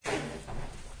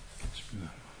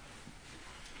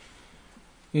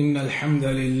إن الحمد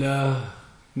لله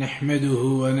نحمده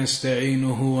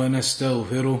ونستعينه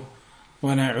ونستغفره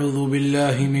ونعوذ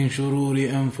بالله من شرور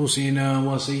أنفسنا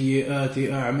وسيئات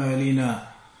أعمالنا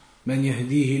من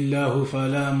يهديه الله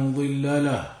فلا مضل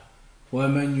له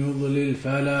ومن يضلل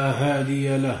فلا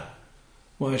هادي له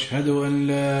وأشهد أن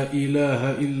لا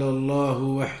إله إلا الله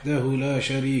وحده لا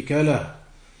شريك له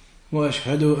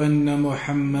وأشهد أن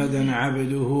محمدا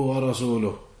عبده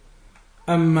ورسوله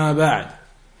أما بعد.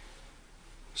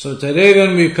 So today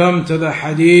then we come to the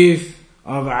hadith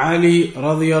of Ali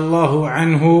radiyallahu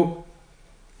anhu.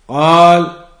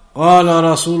 قال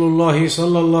رسول الله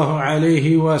صلى الله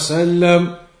عليه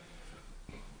وسلم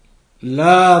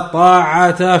لا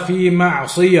طاعة في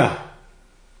معصية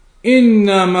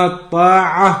إنما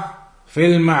الطاعة في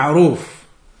المعروف.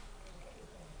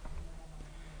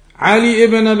 Ali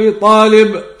ibn Abi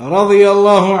Talib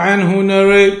radiyallahu anhu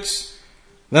narrates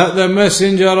that the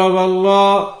Messenger of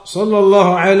Allah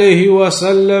sallallahu alayhi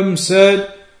wasallam said,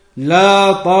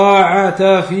 لا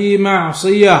طاعة في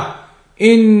معصية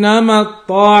إنما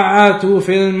الطاعة في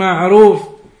المعروف.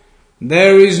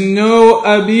 There is no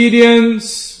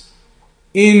obedience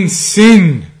in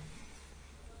sin.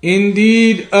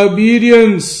 Indeed,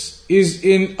 obedience is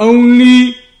in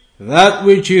only that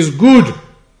which is good.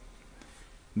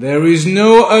 There is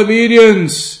no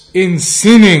obedience in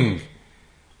sinning.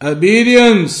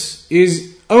 Obedience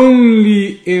is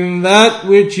only in that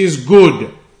which is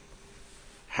good.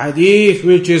 Hadith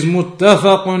which is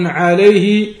muttafaqun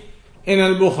alayhi in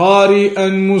al-Bukhari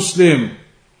and Muslim.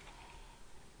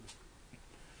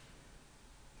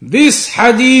 This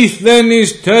hadith then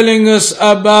is telling us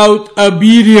about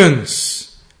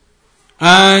obedience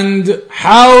and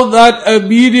how that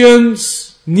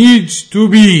obedience needs to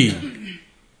be.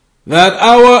 That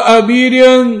our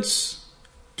obedience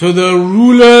to the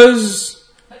rulers,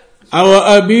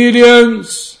 our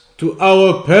obedience to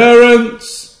our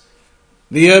parents,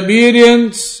 the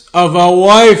obedience of a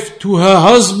wife to her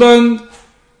husband,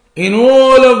 in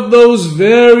all of those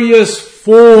various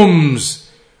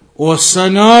forms or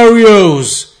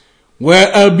scenarios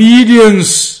where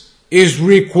obedience is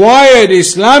required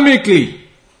Islamically.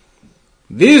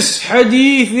 This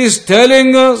hadith is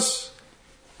telling us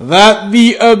that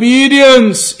the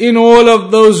obedience in all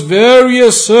of those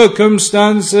various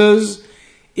circumstances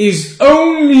is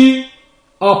only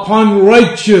upon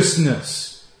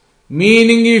righteousness.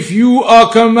 Meaning, if you are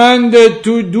commanded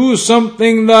to do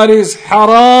something that is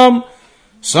haram,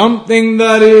 something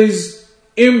that is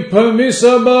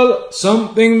impermissible,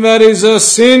 something that is a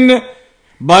sin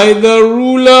by the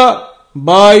ruler,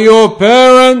 by your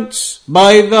parents,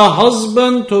 by the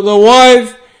husband to the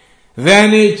wife,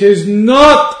 then it is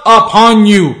not upon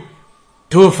you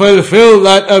to fulfill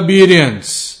that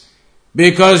obedience,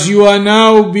 because you are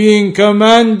now being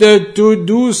commanded to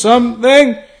do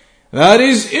something that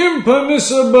is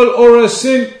impermissible or a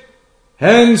sin.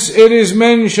 Hence it is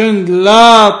mentioned,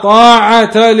 لا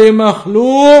طاعة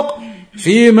لمخلوق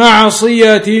في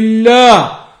معصية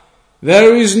الله.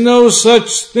 There is no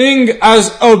such thing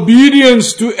as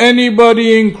obedience to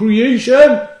anybody in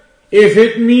creation if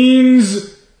it means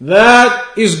that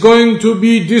is going to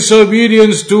be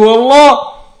disobedience to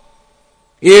Allah.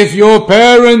 If your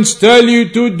parents tell you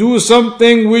to do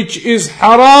something which is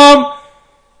haram,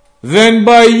 then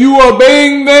by you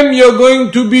obeying them, you're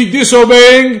going to be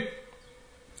disobeying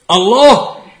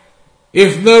Allah.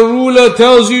 If the ruler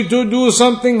tells you to do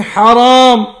something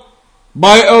haram,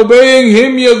 by obeying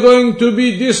him, you're going to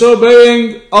be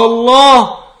disobeying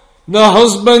Allah. The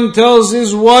husband tells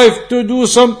his wife to do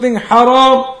something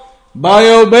haram, by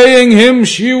obeying him,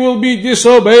 she will be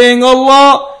disobeying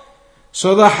Allah.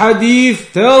 So the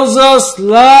hadith tells us,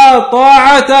 لا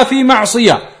طاعة في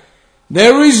معصية.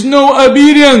 There is no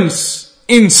obedience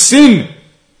in sin.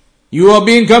 You are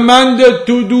being commanded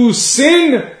to do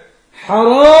sin,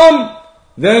 haram,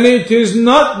 then it is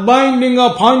not binding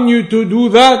upon you to do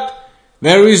that.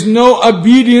 There is no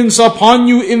obedience upon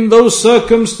you in those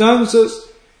circumstances.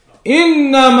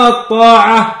 إنما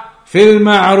الطاعة في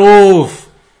المعروف.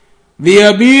 The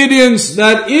obedience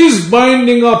that is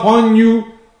binding upon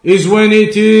you is when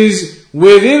it is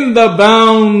within the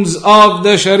bounds of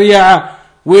the Sharia,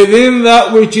 within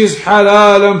that which is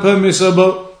halal and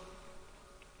permissible.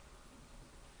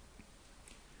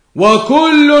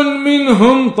 وَكُلٌّ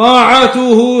مِّنْهُمْ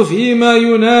طَاعَتُهُ فِيمَا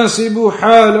يُنَاسِبُ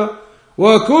حَالَهُ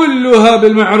وَكُلُّهَا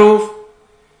بِالْمَعْرُوفِ.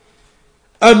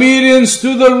 Obedience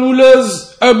to the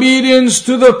rulers, obedience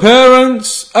to the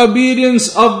parents,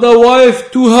 obedience of the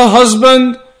wife to her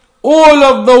husband, all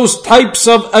of those types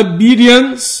of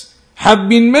obedience have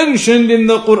been mentioned in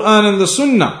the Quran and the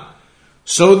Sunnah.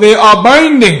 So they are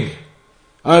binding.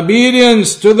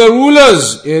 Obedience to the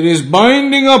rulers, it is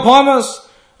binding upon us.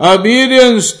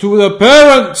 Obedience to the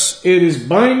parents, it is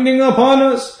binding upon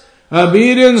us.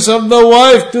 Obedience of the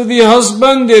wife to the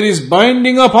husband, it is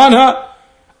binding upon her.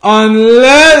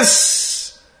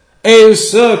 Unless a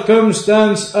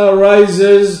circumstance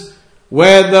arises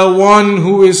where the one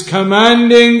who is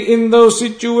commanding in those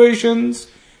situations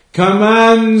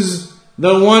commands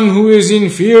the one who is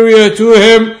inferior to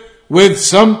him with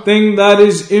something that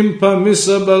is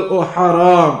impermissible or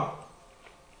haram.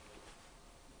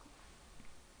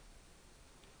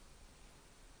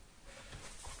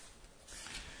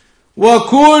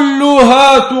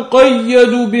 وكلها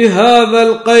تقيد بهذا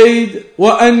القيد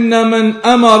وأن من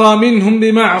أمر منهم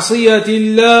بمعصية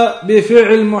الله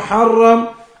بفعل محرم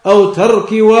أو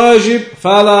ترك واجب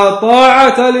فلا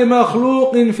طاعة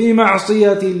لمخلوق في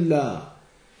معصية الله.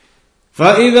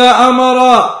 فإذا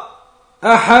أمر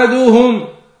أحدهم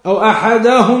أو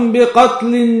أحدهم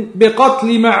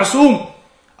بقتل معصوم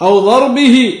أو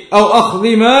ضربه أو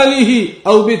أخذ ماله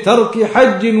أو بترك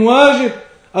حج واجب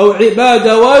أو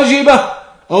عبادة واجبة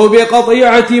أو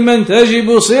بقطيعة من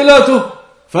تجب صلته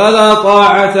فلا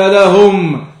طاعة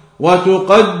لهم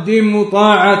وتقدم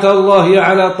طاعة الله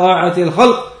على طاعة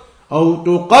الخلق أو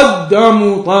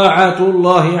تقدم طاعة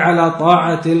الله على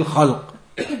طاعة الخلق.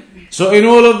 So in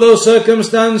all of those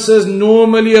circumstances,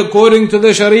 normally according to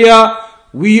the Sharia,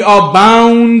 we are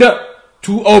bound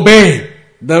to obey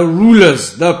the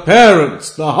rulers, the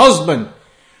parents, the husband.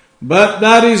 But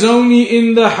that is only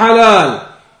in the halal.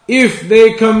 If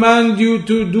they command you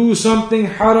to do something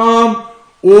haram,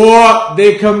 or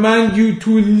they command you to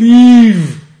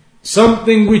leave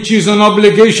something which is an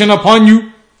obligation upon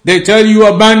you, they tell you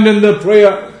abandon the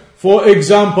prayer, for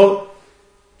example.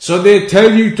 So they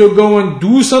tell you to go and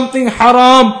do something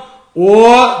haram,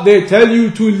 or they tell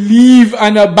you to leave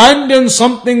and abandon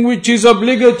something which is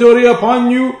obligatory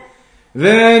upon you,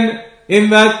 then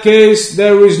in that case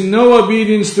there is no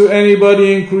obedience to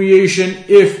anybody in creation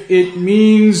if it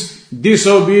means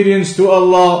disobedience to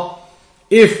Allah.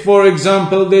 If, for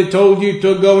example, they told you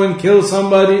to go and kill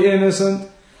somebody innocent,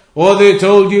 or they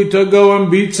told you to go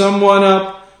and beat someone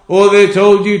up, or they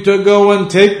told you to go and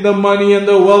take the money and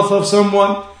the wealth of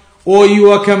someone, or you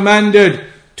are commanded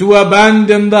to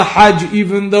abandon the Hajj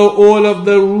even though all of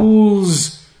the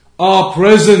rules are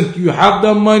present, you have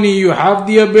the money, you have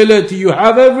the ability, you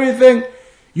have everything,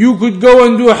 you could go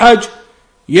and do Hajj,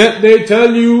 yet they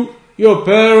tell you, your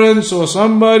parents or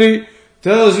somebody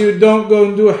tells you don't go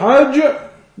and do Hajj,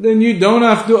 then you don't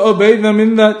have to obey them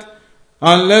in that,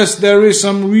 unless there is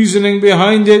some reasoning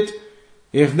behind it.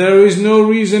 If there is no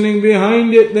reasoning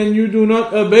behind it, then you do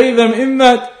not obey them in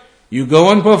that. You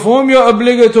go and perform your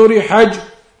obligatory Hajj.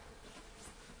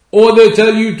 Or they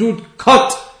tell you to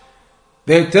cut.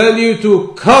 They tell you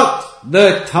to cut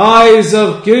the ties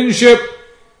of kinship.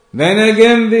 Then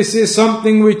again, this is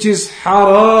something which is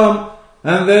haram,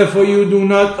 and therefore you do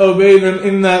not obey them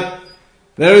in that.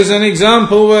 There is an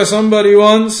example where somebody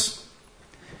once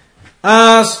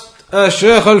asked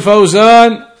Shaykh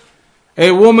al-Fawzan,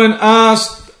 a woman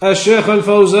asked Shaykh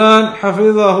al-Fawzan,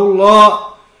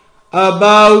 Hafidhahullah,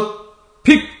 about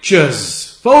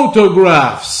pictures,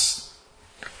 photographs.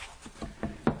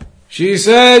 She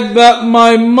said that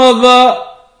my mother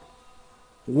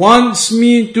wants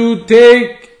me to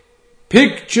take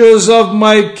pictures of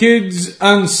my kids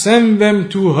and send them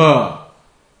to her,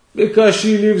 because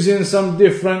she lives in some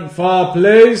different far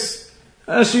place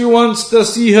and she wants to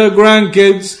see her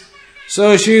grandkids.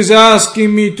 So she's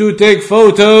asking me to take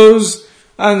photos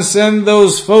and send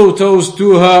those photos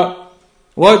to her.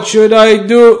 What should I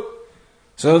do?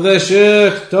 So the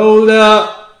Shaykh told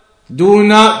her, do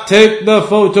not take the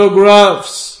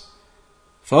photographs.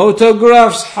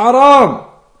 Photographs haram.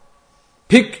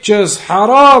 Pictures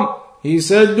haram. He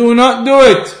said, do not do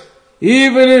it,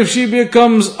 even if she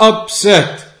becomes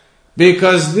upset.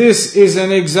 Because this is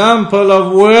an example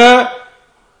of where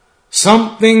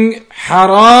something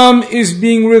haram is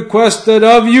being requested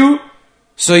of you,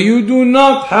 so you do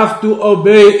not have to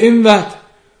obey in that.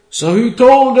 So he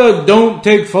told her, don't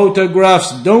take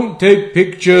photographs, don't take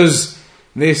pictures.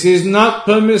 This is not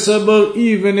permissible,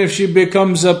 even if she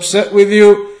becomes upset with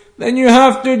you. Then you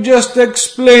have to just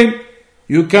explain.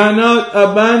 You cannot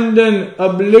abandon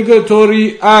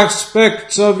obligatory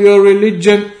aspects of your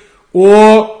religion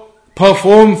or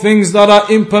perform things that are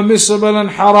impermissible and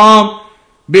haram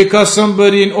because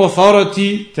somebody in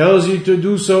authority tells you to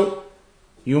do so.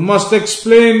 You must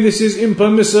explain this is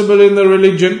impermissible in the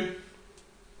religion.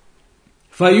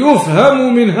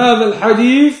 فيفهم من هذا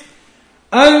الحديث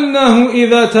أنه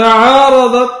إذا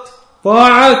تعارضت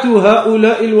طاعة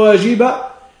هؤلاء الواجبة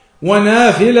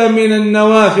ونافلة من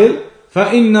النوافل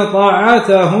فإن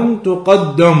طاعتهم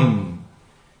تقدم.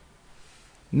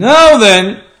 Now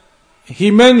then,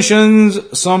 he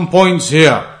mentions some points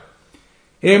here.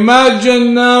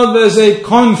 Imagine now there's a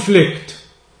conflict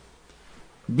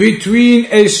between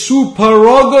a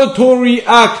supererogatory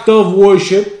act of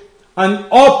worship, an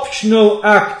optional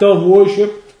act of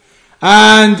worship,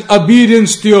 and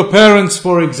obedience to your parents,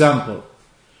 for example.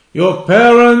 Your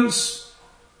parents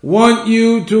want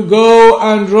you to go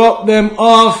and drop them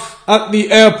off at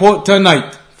the airport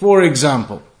tonight, for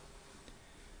example.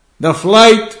 The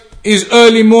flight is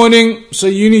early morning, so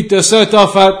you need to set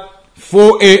off at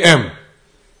 4 a.m.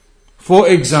 For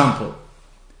example.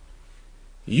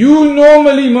 You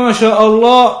normally,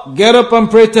 mashallah, get up and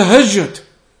pray tahajjud.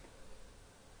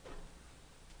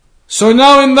 So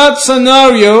now in that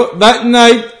scenario, that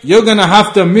night, you're going to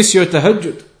have to miss your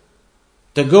tahajjud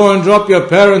to go and drop your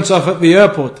parents off at the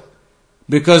airport,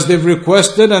 because they've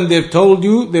requested and they've told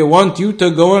you they want you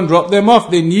to go and drop them off.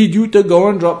 They need you to go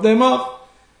and drop them off.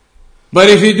 But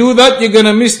if you do that, you're going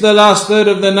to miss the last third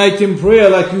of the night in prayer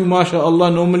like you,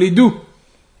 mashallah, normally do.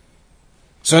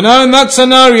 So now in that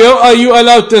scenario, are you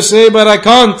allowed to say, but I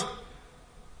can't,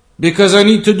 because I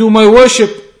need to do my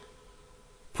worship?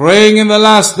 Praying in the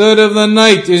last third of the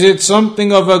night, is it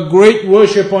something of a great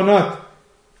worship or not?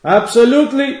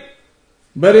 Absolutely.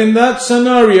 But in that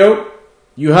scenario,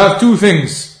 you have two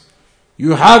things.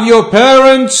 You have your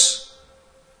parents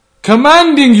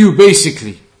commanding you,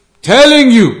 basically, telling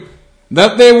you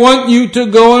that they want you to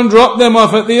go and drop them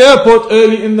off at the airport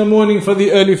early in the morning for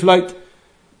the early flight.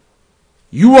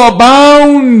 You are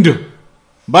bound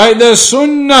by the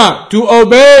sunnah to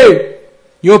obey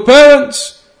your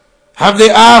parents. Have they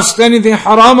asked anything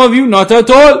haram of you? Not at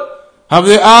all. Have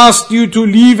they asked you to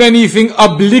leave anything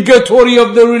obligatory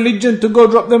of the religion to go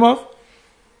drop them off?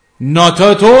 Not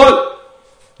at all.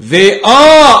 They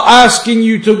are asking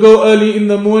you to go early in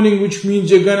the morning, which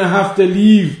means you're going to have to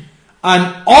leave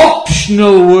an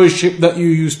optional worship that you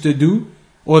used to do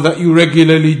or that you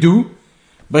regularly do.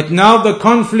 But now the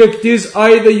conflict is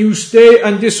either you stay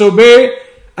and disobey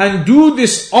and do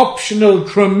this optional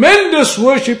tremendous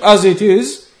worship as it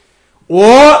is,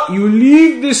 or you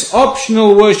leave this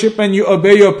optional worship and you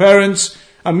obey your parents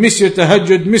and miss your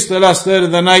tahajjud, miss the last third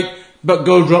of the night, but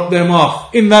go drop them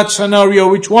off. In that scenario,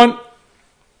 which one?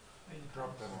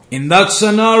 In that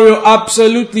scenario,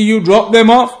 absolutely you drop them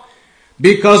off,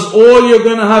 because all you're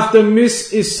going to have to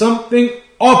miss is something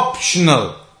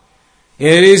optional.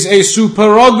 It is a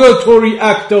supererogatory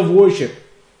act of worship,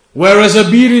 whereas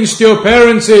obedience to your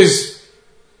parents is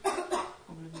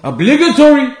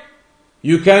obligatory.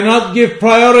 You cannot give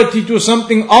priority to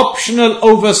something optional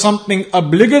over something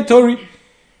obligatory.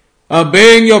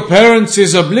 Obeying your parents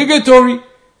is obligatory.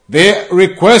 They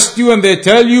request you and they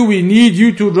tell you, we need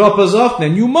you to drop us off,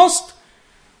 then you must.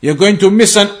 You're going to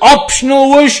miss an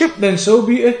optional worship, then so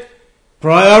be it.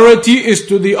 Priority is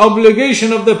to the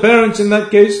obligation of the parents in that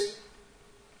case.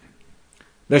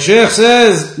 The Shaykh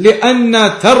says,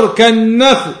 لِأَنَّ تَرْكَ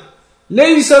النَّفْلِ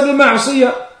لَيْسَ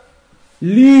بِمَعْصِيَةٍ.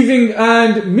 Leaving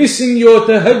and missing your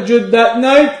tahajjud that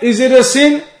night, is it a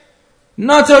sin?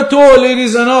 Not at all. It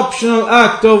is an optional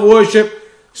act of worship,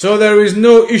 so there is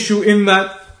no issue in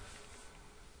that.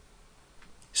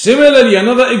 Similarly,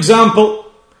 another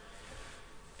example.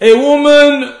 A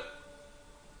woman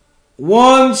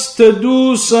wants to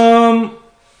do some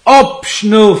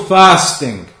optional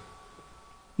fasting.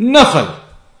 Nafal.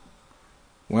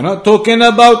 We're not talking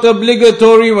about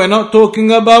obligatory, we're not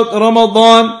talking about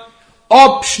Ramadan.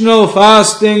 Optional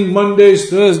fasting, Mondays,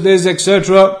 Thursdays,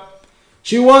 etc.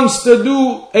 She wants to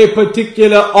do a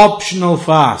particular optional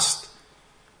fast.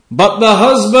 But the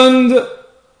husband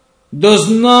does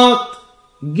not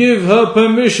give her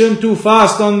permission to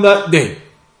fast on that day.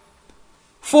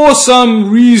 For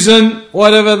some reason,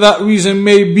 whatever that reason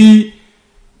may be,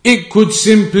 it could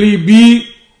simply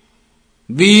be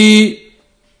the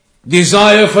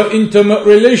desire for intimate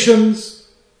relations.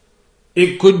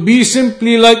 It could be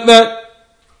simply like that.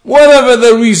 Whatever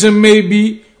the reason may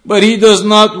be, but he does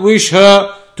not wish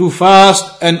her to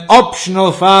fast an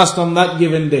optional fast on that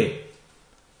given day.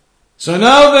 So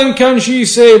now then can she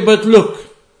say, but look,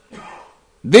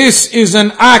 this is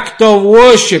an act of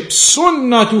worship,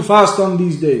 sunnah to fast on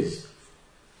these days.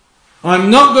 I'm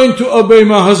not going to obey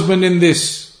my husband in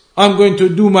this. I'm going to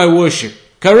do my worship.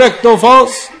 Correct or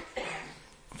false?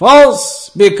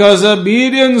 False, because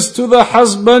obedience to the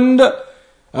husband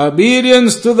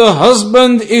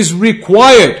is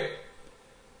required.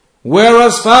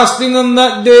 Whereas fasting on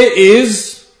that day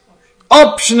is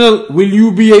optional. Will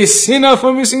you be a sinner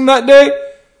for missing that day?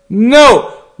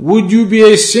 No. Would you be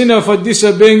a sinner for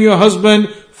disobeying your husband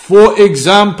For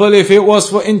example, if it was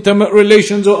for intimate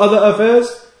relations or other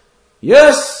affairs,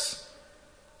 yes.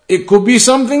 It could be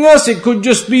something else. It could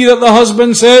just be that the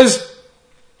husband says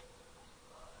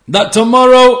that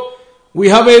tomorrow we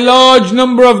have a large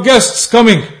number of guests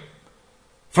coming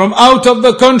from out of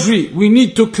the country. We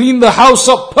need to clean the house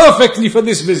up perfectly for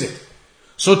this visit.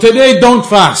 So today don't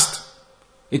fast.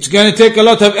 It's going to take a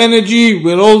lot of energy.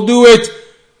 We'll all do it.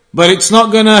 But it's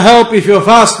not going to help if you're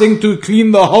fasting to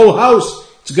clean the whole house.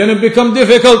 It's going to become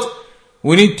difficult.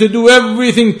 We need to do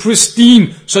everything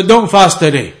pristine. So don't fast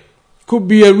today. Could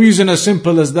be a reason as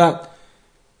simple as that.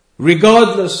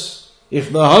 Regardless,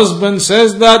 if the husband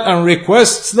says that and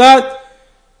requests that,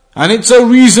 and it's a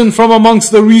reason from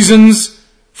amongst the reasons,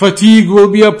 fatigue will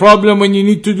be a problem when you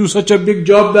need to do such a big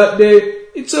job that day.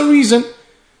 It's a reason.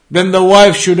 Then the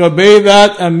wife should obey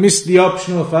that and miss the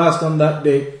optional fast on that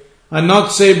day. And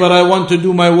not say, but I want to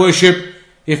do my worship.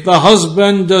 If the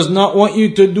husband does not want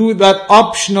you to do that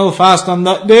optional fast on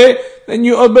that day, then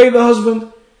you obey the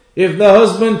husband. If the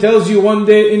husband tells you one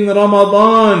day in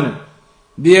Ramadan,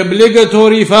 the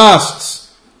obligatory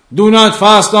fasts, do not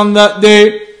fast on that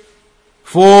day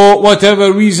for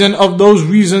whatever reason of those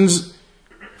reasons,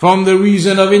 from the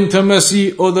reason of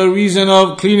intimacy or the reason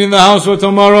of cleaning the house for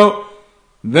tomorrow,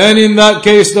 then in that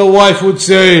case the wife would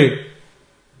say,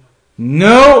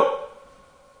 no.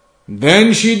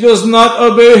 Then she does not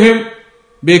obey him,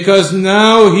 because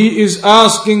now he is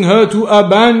asking her to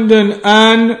abandon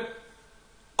an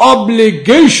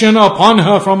obligation upon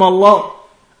her from Allah,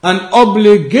 an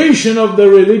obligation of the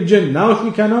religion. Now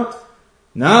she cannot.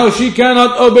 Now she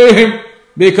cannot obey him,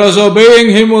 because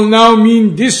obeying him will now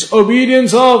mean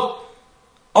disobedience of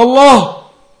Allah.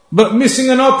 But missing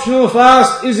an optional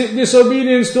fast, is it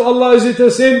disobedience to Allah? Is it a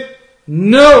sin?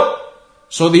 No.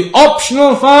 So the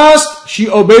optional fast, she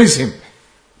obeys him.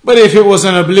 But if it was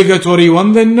an obligatory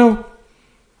one, then no.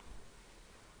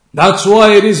 That's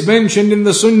why it is mentioned in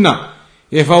the Sunnah.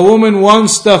 If a woman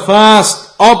wants to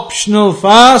fast optional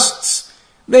fasts,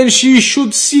 then she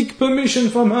should seek permission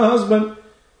from her husband.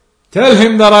 Tell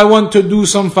him that I want to do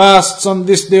some fasts on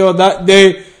this day or that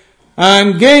day,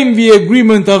 and gain the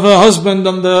agreement of her husband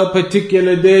on the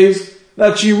particular days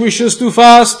that she wishes to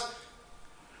fast.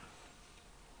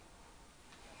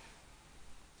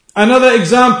 Another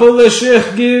example the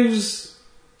Shaykh gives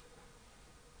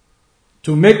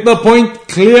to make the point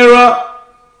clearer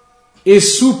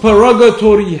is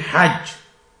supererogatory Hajj.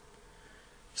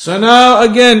 So now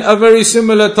again, a very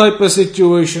similar type of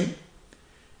situation.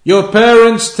 Your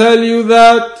parents tell you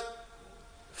that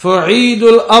for Eid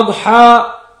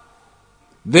al-Adha,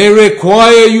 they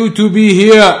require you to be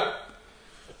here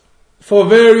for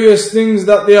various things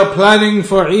that they are planning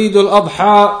for Eid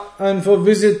al-Adha, and for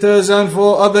visitors and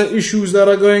for other issues that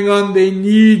are going on. They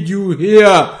need you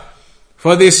here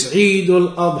for this Eid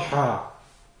al-Adha.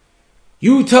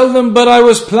 You tell them, but I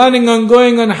was planning on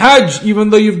going on Hajj,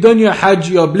 even though you've done your Hajj,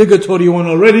 your obligatory one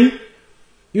already.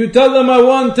 You tell them, I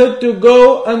wanted to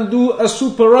go and do a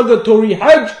supererogatory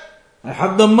Hajj. I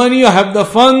have the money, I have the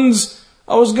funds.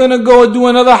 I was going to go do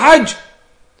another Hajj.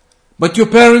 But your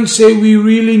parents say, we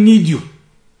really need you.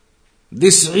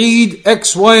 This Eid,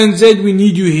 X, Y, and Z, we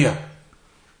need you here.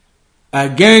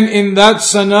 Again, in that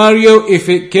scenario, if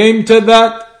it came to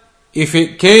that,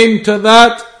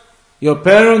 your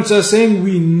parents are saying,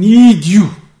 we need you.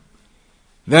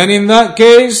 Then in that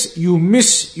case, you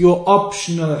miss your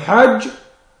optional Hajj,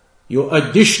 your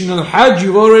additional Hajj.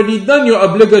 You've already done your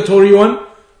obligatory one.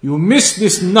 You miss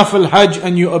this Nafil Hajj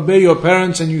and you obey your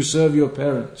parents and you serve your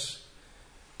parents.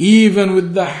 Even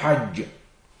with the Hajj.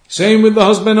 Same with the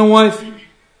husband and wife.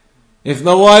 If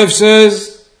the wife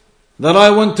says that I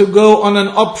want to go on an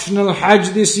optional Hajj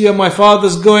this year, my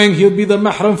father's going, he'll be the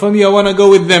mahram for me, I want to go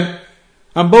with them.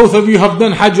 And both of you have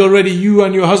done Hajj already, you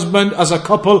and your husband as a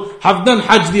couple have done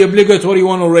Hajj, the obligatory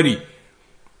one already.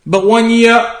 But one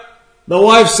year, the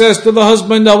wife says to the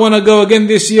husband, I want to go again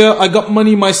this year, I got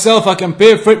money myself, I can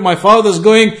pay for it, my father's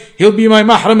going, he'll be my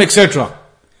mahram, etc.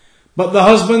 But the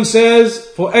husband says,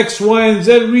 for X, Y, and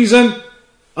Z reason,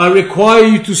 I require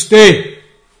you to stay.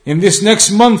 In this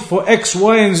next month for X,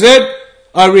 Y, and Z,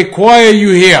 I require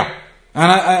you here.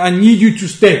 And I need you to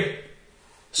stay.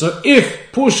 So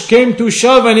if push came to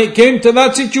shove and it came to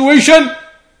that situation,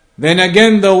 then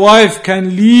again the wife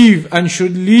can leave and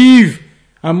should leave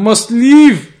and must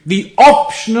leave the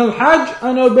optional Hajj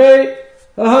and obey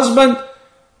her husband.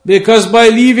 Because by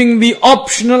leaving the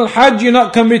optional Hajj, you're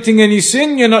not committing any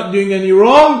sin, you're not doing any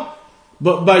wrong.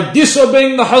 But by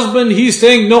disobeying the husband, he's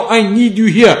saying, no, I need you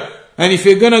here. And if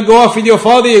you're going to go off with your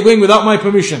father, you're going without my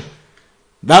permission.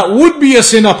 That would be a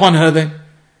sin upon her then.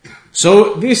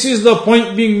 So this is the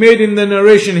point being made in the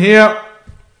narration here,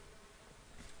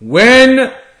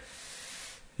 when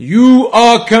you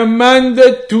are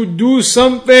commanded to do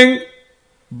something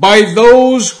by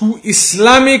those who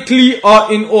Islamically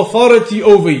are in authority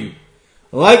over you,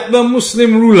 like the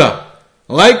Muslim ruler,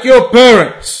 like your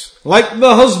parents, like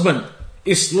the husband,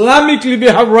 Islamically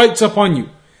they have rights upon you.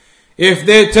 If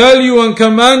they tell you and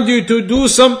command you to do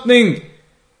something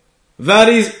that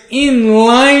is in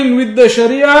line with the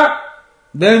Sharia,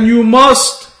 then you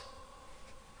must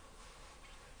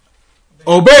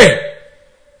obey.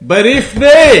 But if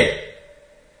they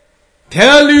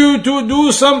tell you to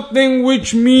do something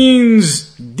which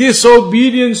means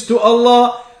disobedience to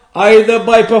Allah, either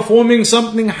by performing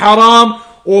something haram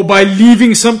or by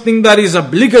leaving something that is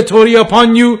obligatory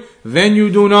upon you, then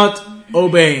you do not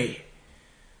obey.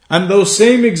 And those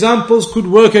same examples could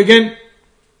work again.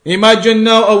 Imagine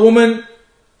now a woman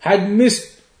had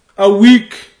missed a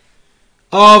week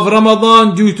of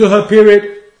Ramadan due to her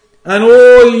period, and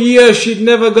all year she'd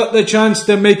never got the chance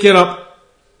to make it up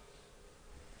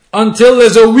until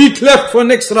there's a week left for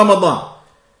next Ramadan.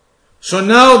 So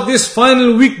now this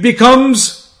final week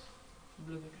becomes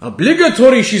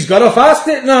obligatory. She's got to fast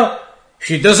it now. If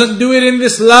she doesn't do it in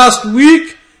this last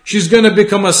week, she's going to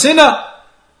become a sinner,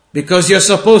 because you're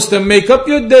supposed to make up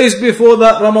your days before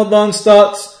that Ramadan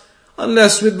starts,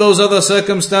 unless with those other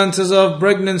circumstances of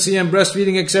pregnancy and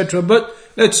breastfeeding, etc. But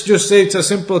let's just say it's a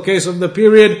simple case of the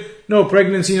period, no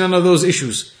pregnancy, none of those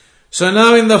issues. So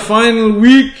now in the final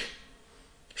week,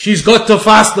 she's got to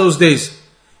fast those days.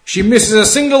 She misses a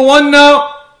single one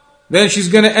now, then she's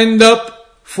going to end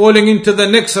up falling into the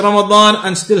next Ramadan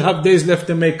and still have days left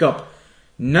to make up.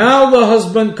 Now the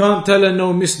husband can't tell her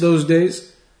no, miss those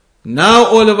days. Now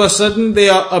all of a sudden they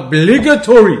are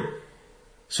obligatory.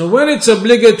 So when it's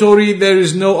obligatory, there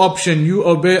is no option. You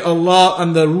obey Allah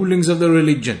and the rulings of the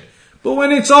religion. But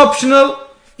when it's optional,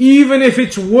 even if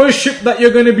it's worship that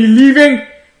you're going to be leaving,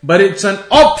 but it's an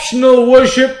optional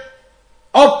worship,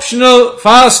 optional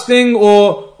fasting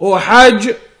or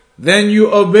hajj, then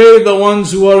you obey the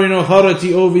ones who are in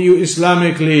authority over you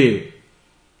Islamically.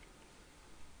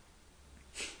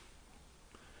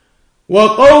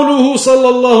 وقوله صلى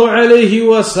الله عليه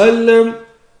وسلم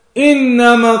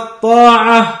إنما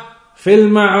الطاعة في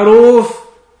المعروف,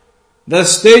 the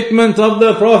statement of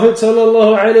the Prophet صلى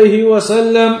الله عليه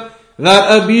وسلم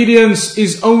that obedience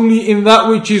is only in that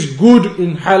which is good,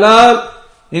 in halal,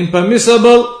 in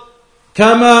permissible.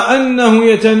 كما أنه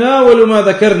يتناول ما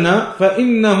ذكرنا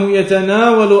فإنه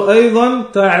يتناول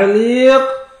أيضا تعليق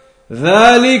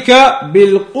ذلك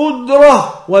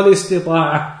بالقدرة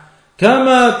والاستطاعة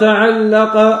كما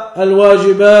تعلق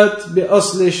الواجبات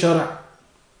بأصل الشرع.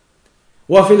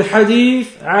 وفي الحديث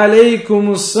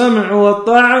عليكم السمع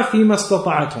والطاعة فيما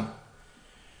استطعتم.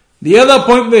 The other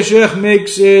point the Shaykh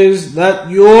makes is that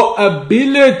your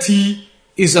ability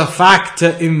is a factor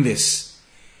in this.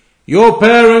 Your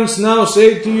parents now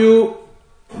say to you,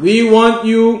 we want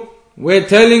you, we're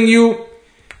telling you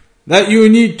that you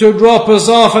need to drop us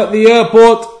off at the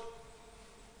airport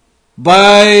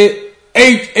by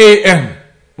 8 a.m.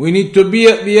 We need to be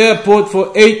at the airport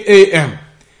for 8 a.m.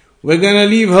 We're going to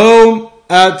leave home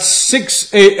at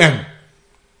 6 a.m.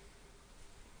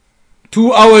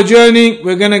 2-hour journey,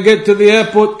 we're going to get to the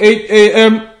airport 8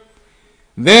 a.m.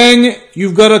 Then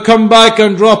you've got to come back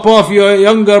and drop off your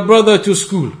younger brother to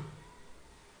school,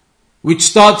 which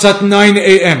starts at 9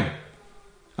 a.m.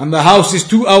 and the house is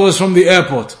 2 hours from the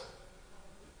airport.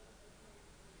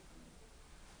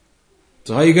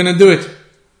 So how are you going to do it?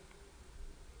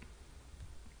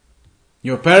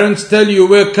 Your parents tell you,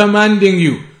 we're commanding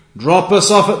you, drop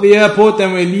us off at the airport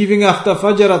and we're leaving after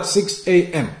Fajr at 6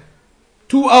 a.m.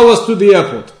 2 hours to the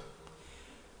airport.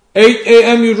 8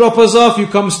 a.m. you drop us off, you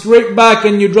come straight back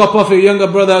and you drop off your younger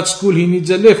brother at school. He needs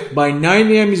a lift. By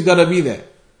 9 a.m. he's got to be there.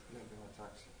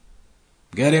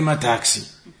 Get him a taxi.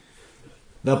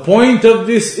 The point of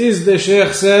this is, the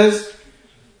Shaykh says,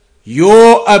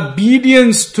 your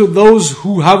obedience to those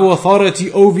who have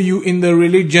authority over you in the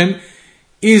religion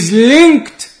is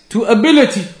linked to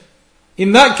ability.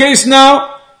 In that case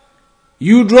now,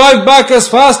 you drive back as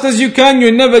fast as you can,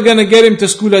 you're never going to get him to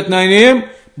school at 9 a.m.,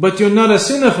 but you're not a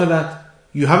sinner for that.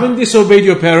 You haven't disobeyed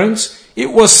your parents.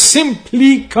 It was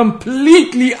simply,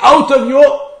 completely out of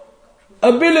your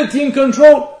ability and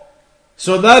control.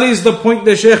 So that is the point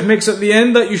the Shaykh makes at the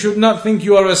end, that you should not think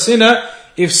you are a sinner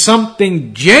if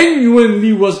something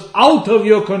genuinely was out of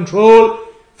your control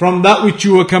from that which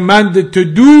you were commanded to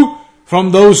do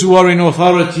from those who are in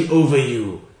authority over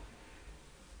you.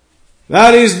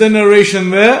 That is the narration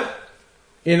there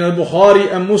in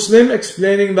Al-Bukhari and Muslim,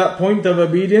 explaining that point of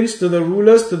obedience to the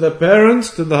rulers, to the parents,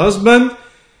 to the husband,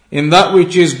 in that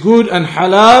which is good and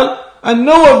halal, and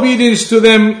no obedience to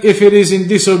them if it is in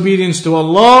disobedience to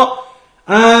Allah.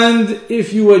 And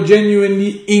if you are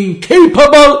genuinely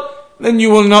incapable, then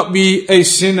you will not be a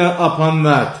sinner upon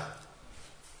that.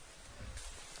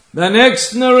 The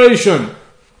next narration,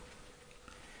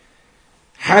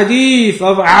 Hadith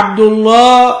of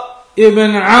Abdullah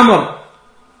ibn Amr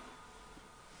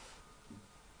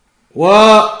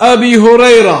wa Abi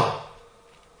Hurairah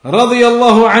رضي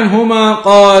الله عنهما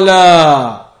قال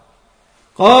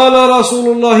قال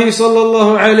رسول الله صلى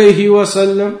الله عليه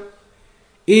وسلم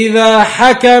إذا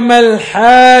حكم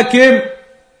الحاكم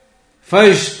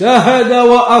فاجتهد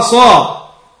وأصاب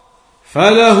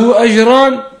فله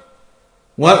أجران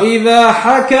وإذا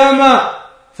حكم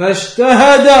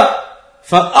فاجتهد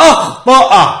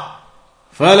فأخطأ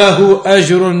فله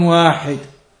أجر واحد.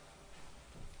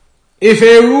 If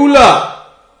a ruler,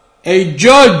 a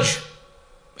judge,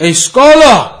 a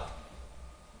scholar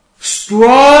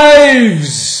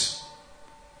strives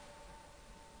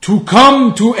to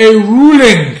come to a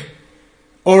ruling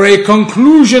or a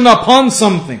conclusion upon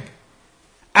something,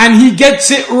 and he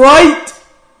gets it right,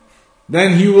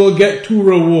 then he will get 2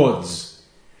 rewards.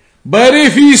 But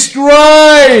if he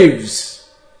strives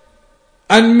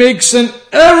and makes an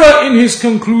error in his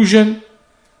conclusion,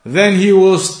 then he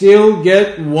will still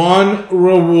get 1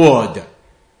 reward.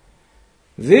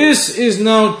 This is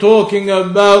now talking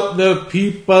about the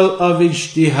people of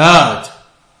ijtihad.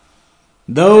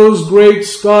 Those great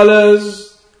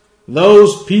scholars,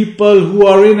 those people who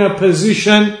are in a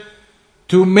position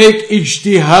to make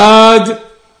ijtihad,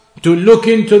 to look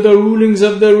into the rulings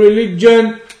of the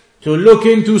religion, to look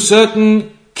into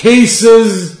certain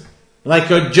cases like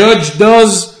a judge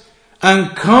does,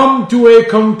 and come to a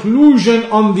conclusion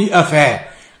on the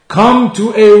affair, come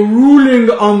to a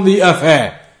ruling on the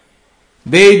affair.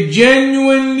 They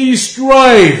genuinely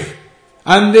strive,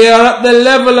 and they are at the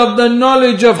level of the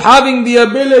knowledge of having the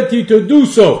ability to do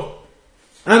so.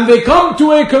 And they come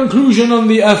to a conclusion on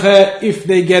the affair. If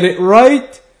they get it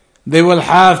right, they will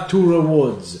have 2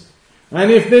 rewards.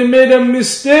 And if they made a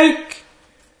mistake,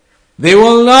 they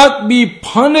will not be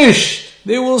punished.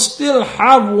 They will still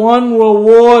have 1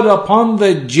 reward upon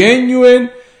the genuine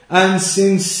and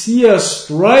sincere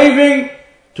striving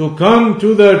to come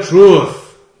to the truth.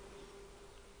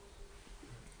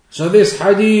 So this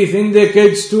hadith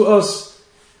indicates to us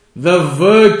the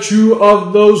virtue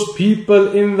of those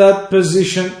people in that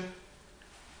position,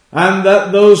 and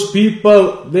that those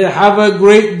people, they have a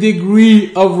great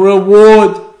degree of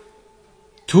reward.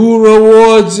 2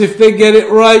 rewards if they get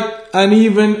it right, and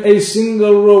even a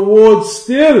single reward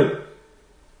still,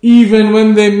 even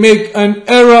when they make an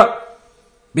error,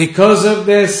 because of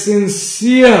their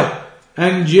sincere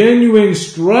and genuine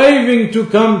striving to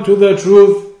come to the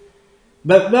truth.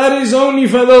 But that is only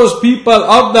for those people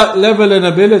of that level and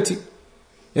ability.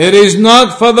 It is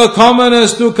not for the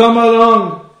commoners to come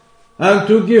along and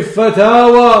to give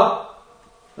fatwa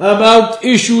about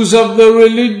issues of the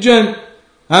religion,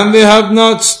 and they have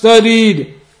not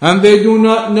studied, and they do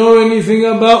not know anything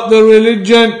about the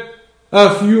religion.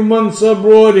 A few months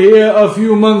abroad here, a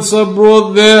few months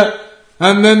abroad there,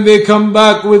 and then they come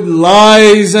back with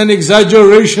lies and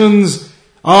exaggerations.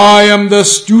 I am the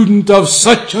student of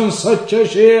such and such a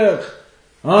sheikh.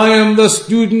 I am the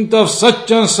student of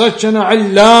such and such an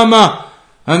allama.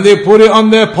 And they put it on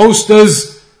their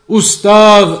posters.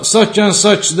 Ustad, such and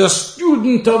such, the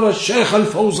student of a Sheikh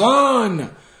Al-Fawzan,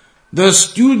 the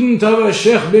student of a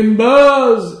Sheikh Bin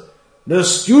Baz, the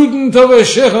student of a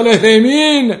Sheikh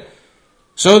Al-Uthaymeen,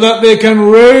 so that they can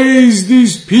raise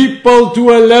these people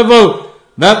to a level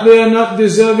that they are not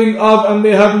deserving of and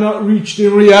they have not reached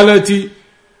in reality.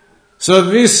 So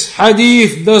this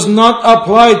hadith does not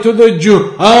apply to the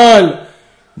juhal,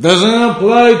 doesn't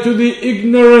apply to the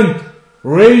ignorant,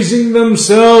 raising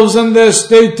themselves and their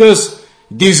status,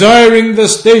 desiring the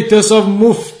status of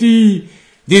mufti,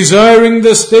 desiring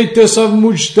the status of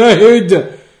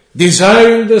mujtahid,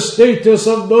 desiring the status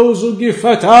of those who give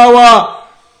fatwa.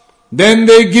 Then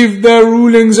they give their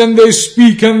rulings and they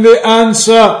speak and they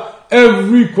answer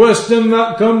every question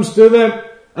that comes to them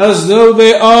as though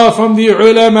they are from the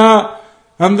ulama.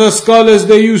 And the scholars,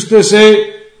 they used to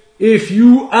say, if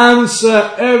you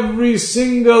answer every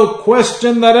single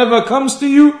question that ever comes to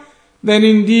you, then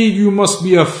indeed you must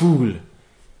be a fool.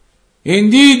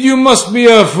 Indeed you must be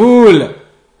a fool.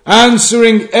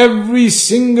 Answering every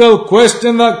single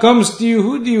question that comes to you,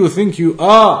 who do you think you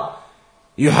are?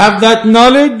 You have that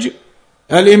knowledge?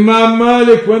 Al-Imam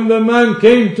Malik, when the man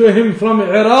came to him from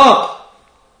Iraq,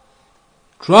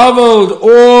 traveled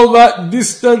all that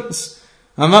distance,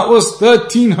 and that was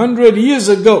 1300 years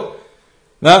ago.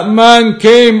 That man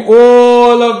came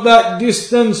all of that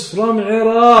distance from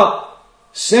Iraq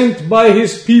sent by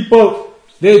his people.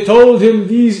 They told him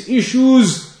these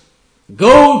issues.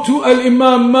 Go to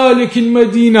Al-Imam Malik in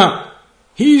Medina.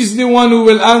 He's the one who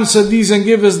will answer these and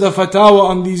give us the fatwa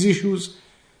on these issues.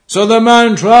 So the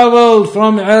man traveled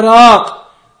from Iraq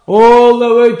all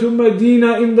the way to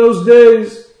Medina in those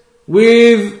days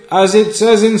with, as it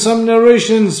says in some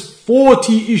narrations,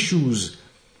 40 issues.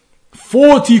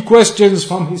 40 questions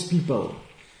from his people.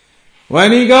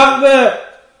 When he got there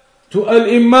to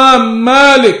Al-Imam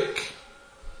Malik,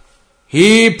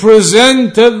 he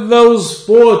presented those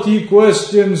 40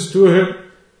 questions to him.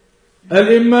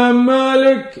 Al-Imam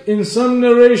Malik, in some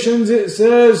narrations it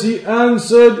says he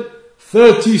answered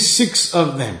 36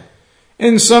 of them.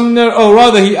 In some, or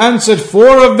rather he answered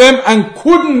 4 of them and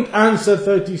couldn't answer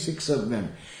 36 of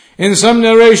them. In some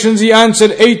narrations he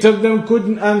answered 8 of them,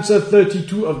 couldn't answer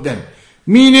 32 of them.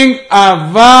 Meaning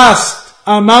a vast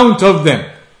amount of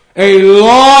them. A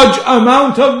large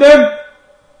amount of them.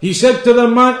 He said to the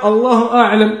man, Allahu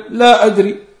A'lam, la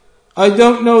adri. I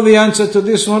don't know the answer to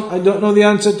this one. I don't know the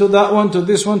answer to that one, to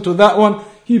this one, to that one.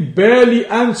 He barely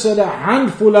answered a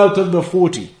handful out of the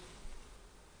 40.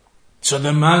 So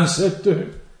the man said to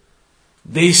him,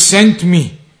 they sent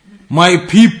me, my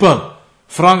people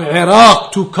from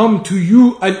Iraq, to come to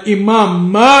you,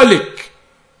 Al-Imam Malik,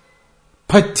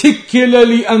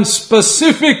 particularly and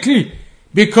specifically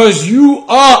because you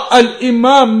are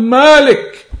Al-Imam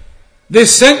Malik. They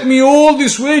sent me all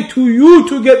this way to you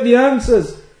to get the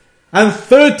answers. And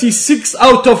 36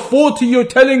 out of 40 you're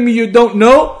telling me you don't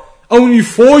know? Only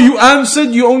 4 you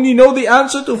answered, you only know the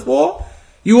answer to 4?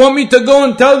 You want me to go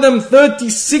and tell them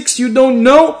 36 you don't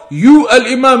know? You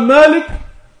Al-Imam Malik?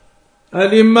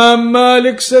 Al-Imam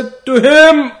Malik said to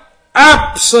him,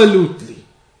 absolutely.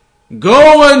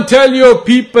 Go and tell your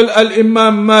people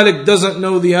Al-Imam Malik doesn't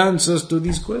know the answers to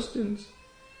these questions.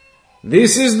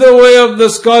 This is the way of the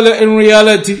scholar in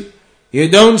reality. You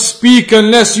don't speak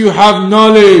unless you have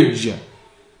knowledge.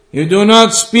 You do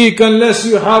not speak unless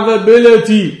you have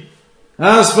ability.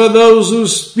 As for those who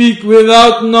speak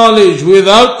without knowledge,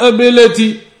 without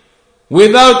ability,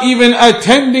 without even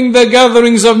attending the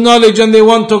gatherings of knowledge, and they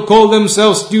want to call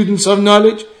themselves students of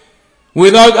knowledge,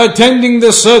 without attending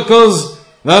the circles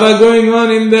that are going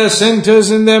on in their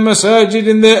centers, in their masajid,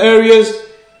 in their areas,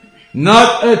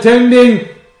 not attending,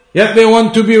 yet they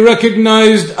want to be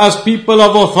recognized as people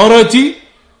of authority,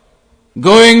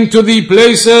 going to the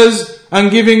places and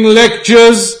giving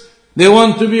lectures. They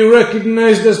want to be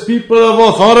recognized as people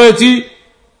of authority,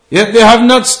 yet they have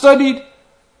not studied,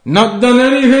 not done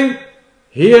anything.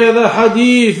 Here the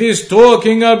hadith is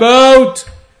talking about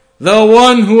the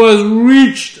one who has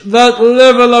reached that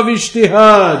level of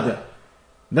ijtihad,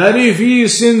 that if he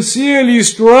sincerely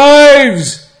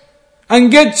strives and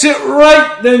gets it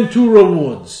right, then 2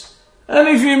 rewards. And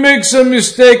if he makes a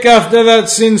mistake after that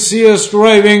sincere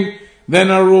striving,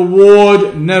 then a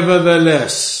reward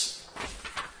nevertheless.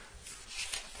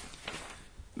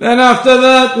 Then after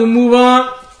that, we move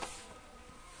on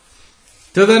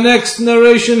to the next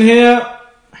narration here.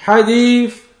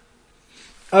 Hadith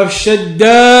of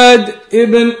Shaddad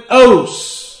ibn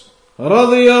Aus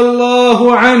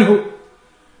radiyallahu anhu.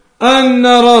 أن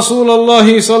رسول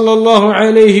الله صلى الله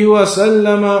عليه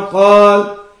وسلم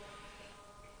قال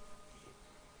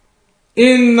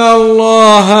إن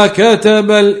الله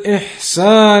كتب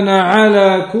الإحسان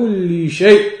على كل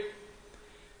شيء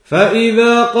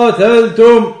فإذا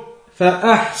قتلتم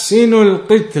فأحسنوا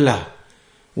القتلة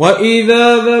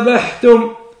وإذا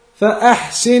ذبحتم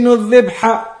فأحسنوا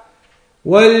الذبح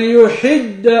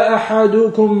وليحد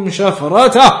أحدكم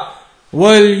شفرته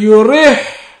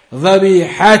وليرح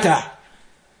ذبيحته.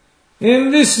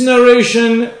 In this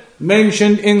narration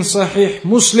mentioned in Sahih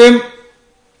Muslim,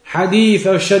 hadith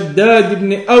of Shaddad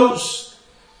ibn Aus,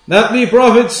 that the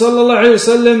Prophet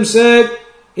ﷺ said,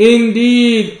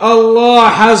 indeed Allah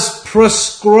has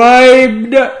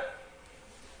prescribed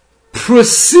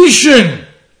precision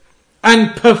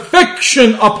and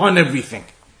perfection upon everything.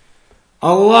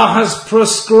 Allah has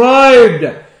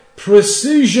prescribed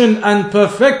precision and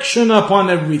perfection upon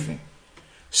everything.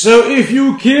 So if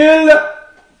you kill,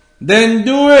 then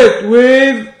do it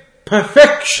with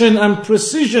perfection and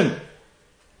precision.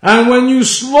 And when you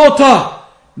slaughter,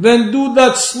 then do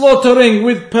that slaughtering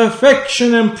with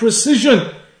perfection and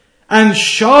precision. And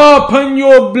sharpen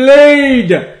your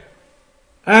blade.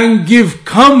 And give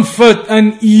comfort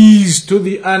and ease to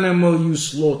the animal you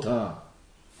slaughter.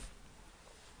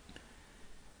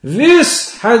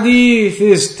 This hadith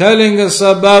is telling us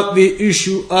about the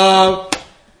issue of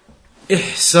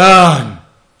ihsan,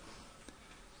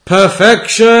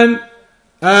 perfection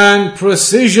and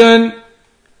precision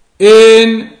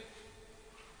in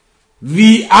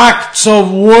the acts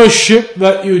of worship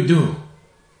that you do.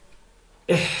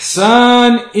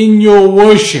 Ihsan in your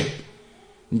worship.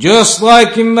 Just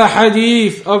like in the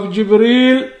hadith of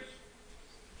Jibreel,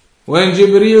 when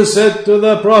Jibreel said to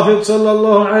the Prophet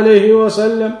sallallahu alayhi wa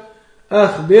sallam,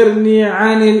 أخبرني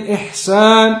عن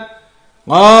الإحسان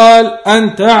قال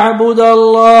أن تعبد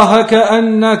الله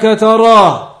كأنك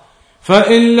تراه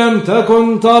فإن لم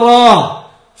تكن تراه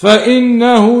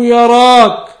فإنه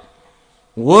يراك.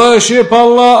 Worship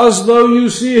Allah as though you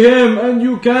see Him and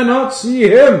you cannot see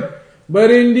Him, but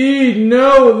indeed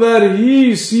know that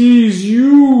He sees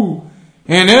you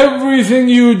in everything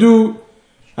you do.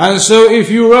 And so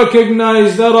if you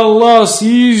recognize that Allah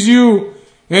sees you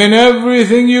in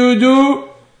everything you do,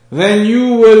 then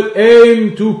you will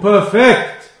aim to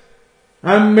perfect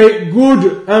and make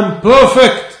good and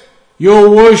perfect your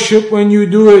worship when you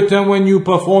do it and when you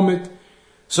perform it.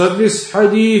 So this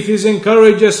hadith is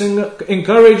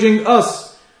encouraging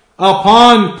us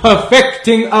upon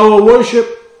perfecting our worship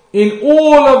in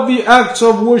all of the acts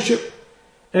of worship.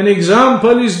 An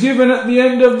example is given at the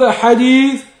end of the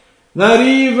hadith that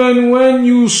even when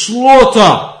you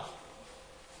slaughter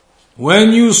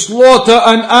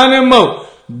an animal,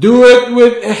 do it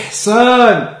with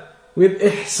ihsan,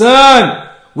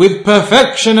 with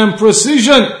perfection and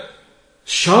precision.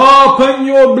 Sharpen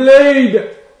your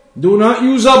blade. Do not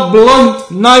use a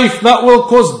blunt knife that will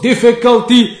cause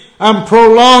difficulty and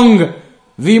prolong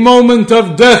the moment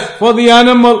of death for the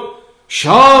animal.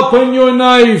 Sharpen your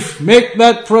knife, make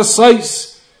that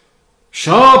precise.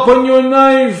 Sharpen your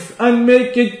knife and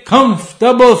make it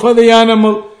comfortable for the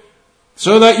animal,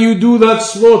 so that you do that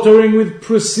slaughtering with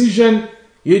precision.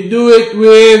 You do it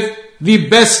with the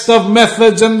best of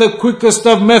methods and the quickest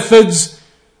of methods.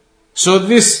 So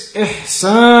this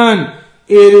ihsan,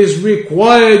 it is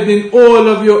required in all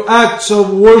of your acts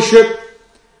of worship,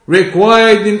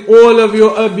 required in all of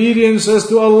your obediences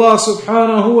to Allah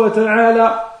subhanahu wa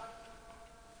ta'ala.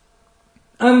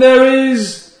 And there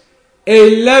is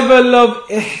a level of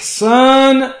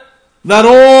ihsan that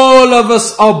all of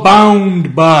us are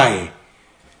bound by.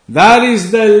 That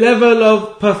is the level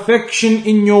of perfection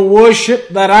in your worship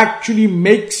that actually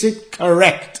makes it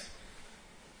correct.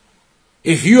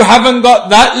 If you haven't got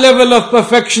that level of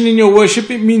perfection in your worship,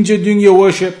 it means you're doing your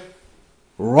worship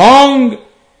wrong.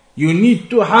 You need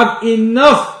to have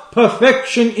enough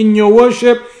perfection in your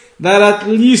worship that at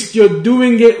least you're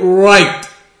doing it right.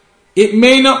 It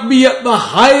may not be at the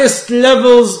highest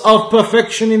levels of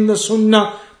perfection in the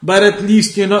sunnah, but at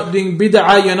least you're not doing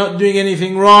bid'ah, you're not doing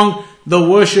anything wrong. The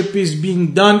worship is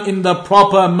being done in the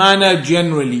proper manner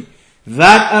generally.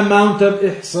 That amount of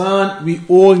ihsan we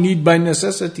all need by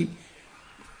necessity.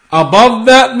 Above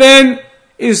that then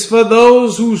is for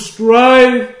those who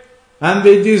strive and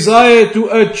they desire to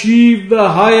achieve the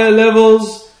higher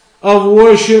levels of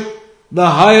worship, the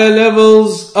higher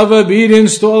levels of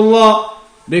obedience to Allah.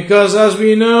 Because as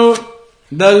we know,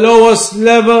 the lowest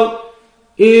level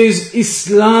is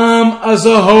Islam as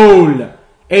a whole.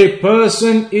 A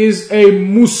person is a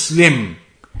Muslim.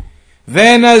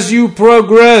 Then as you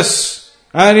progress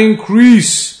and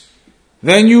increase,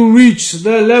 then you reach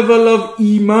the level of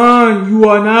Iman. You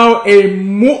are now a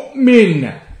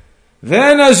mu'min.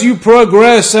 Then as you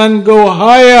progress and go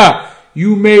higher,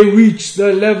 you may reach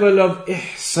the level of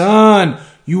Ihsan.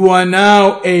 You are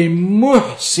now a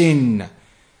Muhsin.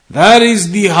 That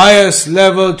is the highest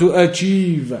level to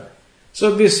achieve.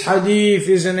 So this hadith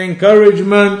is an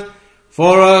encouragement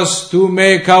for us to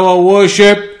make our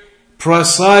worship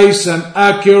precise and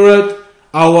accurate,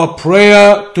 our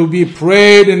prayer to be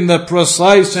prayed in the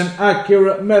precise and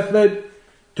accurate method,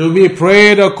 to be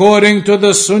prayed according to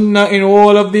the sunnah in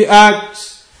all of the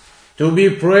acts, to be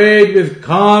prayed with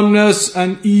calmness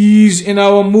and ease in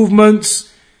our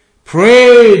movements,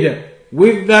 prayed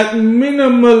with that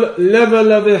minimal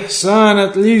level of ihsan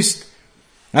at least.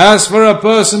 As for a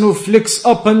person who flicks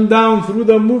up and down through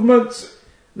the movements,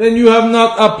 then you have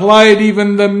not applied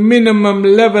even the minimum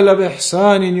level of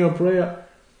ihsan in your prayer.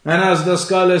 And as the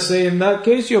scholars say, in that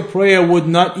case, your prayer would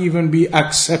not even be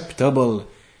acceptable.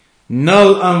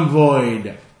 Null and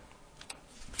void.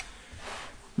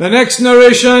 The next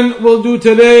narration we'll do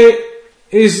today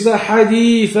is the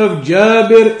hadith of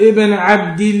Jabir ibn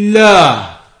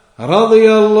Abdullah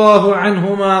radiyallahu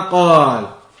anhuma قال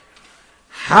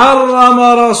حرم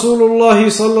رسول الله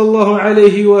صلى الله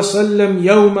عليه وسلم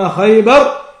يوم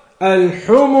خيبر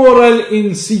الحمر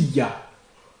الإنسية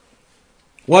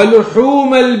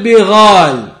ولحوم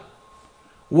البغال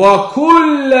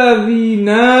وكل ذي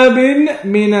ناب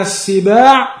من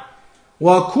السباع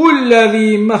وكل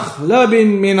ذي مخلب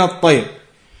من الطير.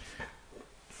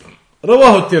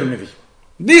 رواه الترمذي.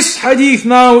 This hadith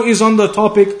now is on the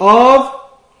topic of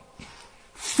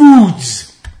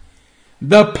foods.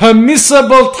 The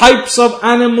permissible types of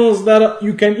animals that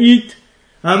you can eat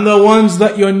and the ones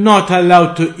that you're not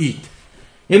allowed to eat.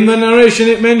 In the narration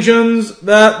it mentions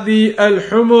that the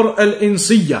al-humur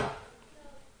al-insiyya,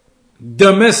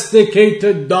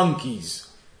 domesticated donkeys.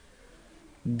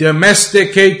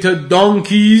 Domesticated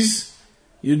donkeys,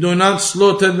 you do not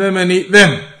slaughter them and eat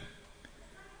them.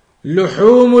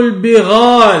 Luhum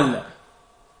al-bighal.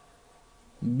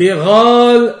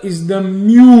 Bighal is the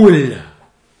mule.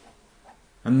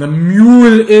 And the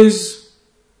mule is...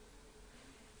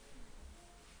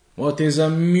 What is a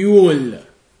mule?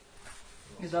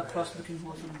 Is that cross between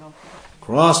horse and donkey?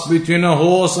 Cross between a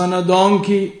horse and a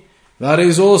donkey. That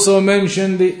is also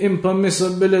mentioned, the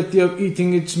impermissibility of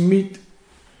eating its meat.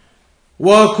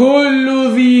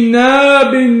 وَكُلُّ ذِي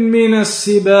نَابٍ مِّنَ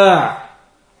السِّبَاعِ.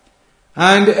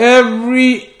 And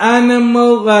every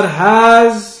animal that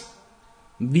has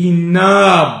the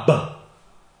nab.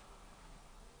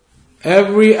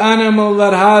 Every animal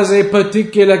that has a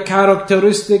particular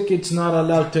characteristic, it's not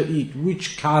allowed to eat.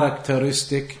 Which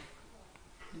characteristic?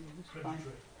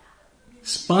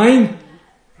 Spine?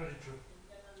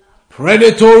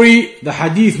 Predatory. The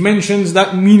hadith mentions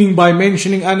that meaning by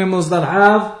mentioning animals that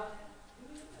have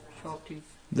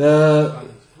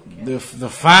the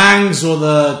fangs or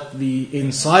the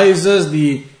incisors,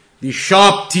 the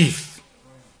sharp teeth.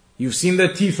 You've seen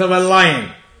the teeth of a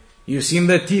lion. You've seen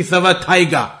the teeth of a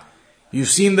tiger. You've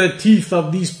seen the teeth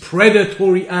of these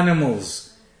predatory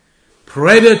animals.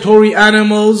 Predatory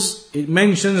animals, it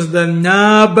mentions the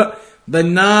nab. The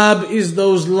nab is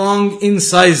those long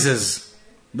incisors,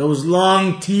 those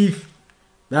long teeth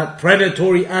that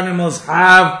predatory animals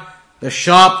have, the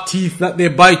sharp teeth that they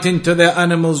bite into their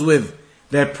animals with,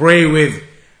 their prey with.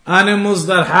 Animals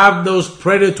that have those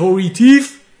predatory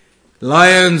teeth,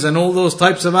 lions and all those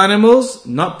types of animals,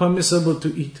 not permissible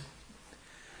to eat.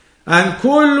 And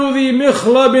كل ذي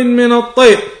مخلب من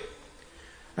الطير.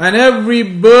 And every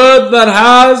bird that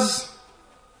has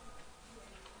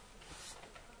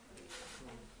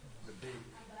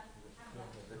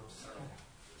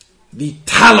the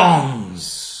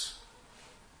talons,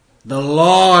 the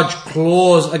large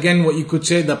claws, again what you could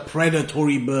say the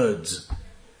predatory birds.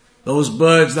 Those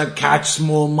birds that catch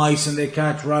small mice and they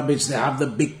catch rabbits, they have the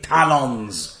big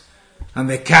talons and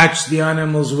they catch the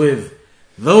animals with.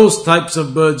 Those types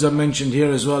of birds are mentioned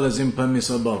here as well as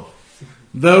impermissible.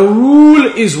 The rule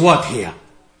is what here?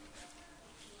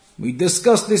 We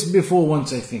discussed this before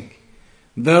once, I think.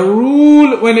 The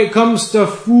rule when it comes to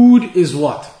food is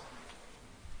what?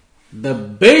 The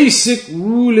basic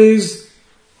rule is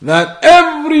that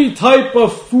every type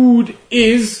of food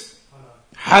is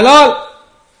halal.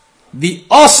 The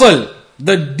asl,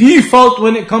 the default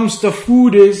when it comes to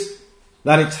food is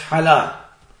that it's halal.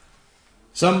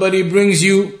 Somebody brings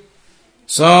you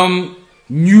some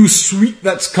new sweet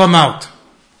that's come out.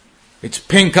 It's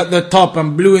pink at the top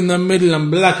and blue in the middle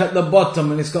and black at the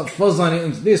bottom and it's got fuzz on it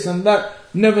and this and that.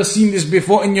 Never seen this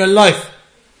before in your life.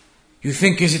 You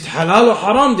think, is it halal or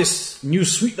haram, this new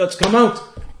sweet that's come out?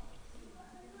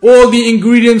 All the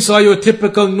ingredients are your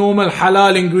typical normal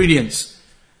halal ingredients.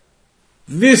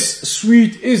 This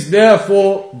sweet is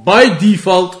therefore by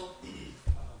default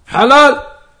halal.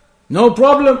 No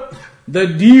problem. The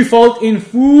default in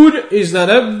food is that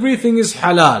everything is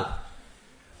halal.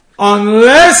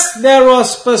 Unless there are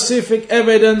specific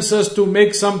evidences to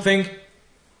make something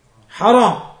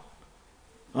haram.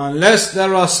 Unless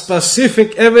there are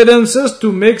specific evidences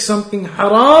to make something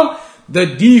haram, the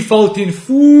default in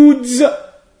foods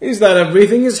is that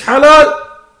everything is halal.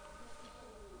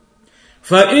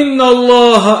 فَإِنَّ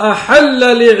اللَّهَ أَحَلَّ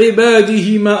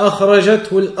لِعِبَادِهِ مَا أَخْرَجَتْهُ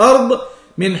الْأَرْضِ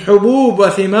من حبوب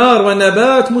وثمار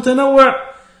ونبات متنوع.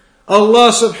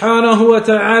 Allah subhanahu wa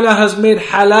ta'ala has made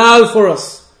halal for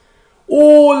us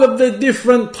all of the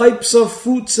different types of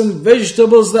fruits and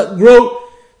vegetables that grow,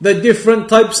 the different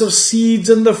types of seeds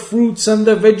and the fruits and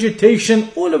the vegetation,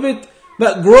 all of it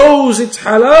that grows, it's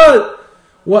halal.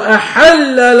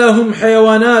 وَأَحَلَّ لَهُمْ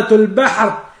حَيَوَانَاتُ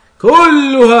الْبَحْرِ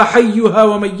كُلُّهَا حَيُّهَا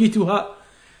وَمَيِّتُهَا.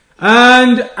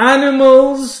 And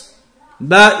animals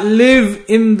that live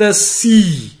in the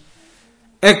sea,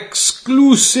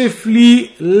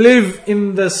 exclusively live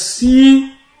in the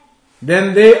sea,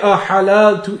 then they are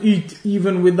halal to eat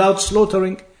even without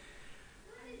slaughtering.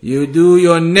 You do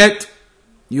your net,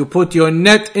 you put your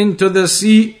net into the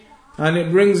sea and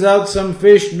it brings out some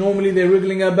fish. Normally they're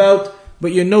wriggling about,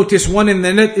 but you notice one in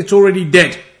the net, it's already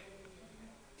dead.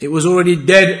 It was already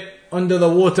dead under the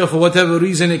water for whatever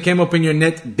reason, it came up in your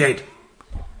net dead.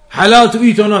 Halal to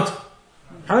eat or not?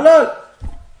 Halal.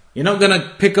 You're not going to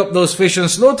pick up those fish and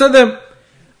slaughter them.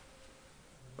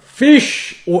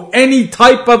 Fish or any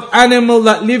type of animal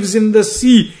that lives in the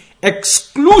sea,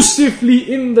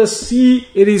 exclusively in the sea,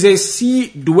 it is a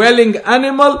sea-dwelling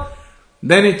animal,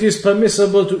 then it is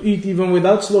permissible to eat even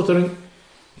without slaughtering.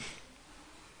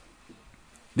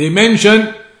 They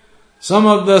mention some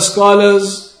of the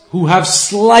scholars who have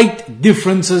slight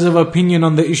differences of opinion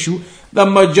on the issue. The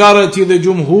majority, the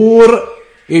jumhur,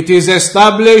 it is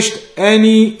established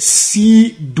any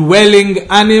sea-dwelling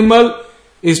animal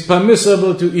is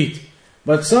permissible to eat.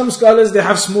 But some scholars, they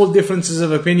have small differences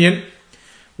of opinion.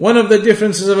 One of the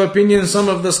differences of opinion some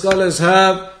of the scholars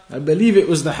have, I believe it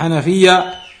was the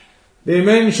Hanafiya, they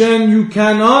mention you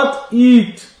cannot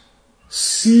eat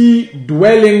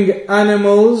sea-dwelling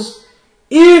animals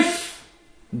if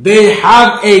they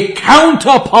have a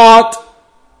counterpart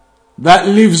that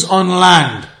lives on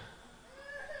land.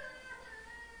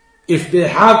 If they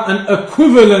have an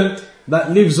equivalent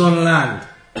that lives on land.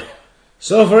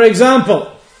 So for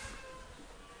example,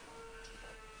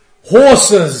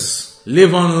 horses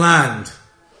live on land.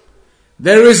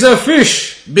 There is a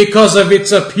fish because of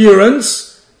its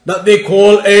appearance that they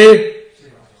call a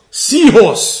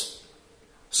seahorse.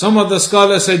 Some of the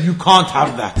scholars said you can't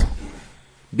have that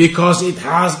because it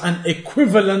has an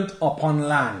equivalent upon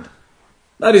land.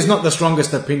 That is not the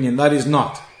strongest opinion. That is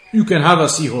not. You can have a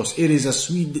seahorse. It is a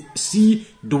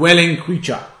sea-dwelling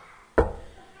creature.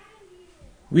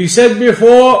 We said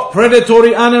before,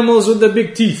 predatory animals with the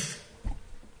big teeth.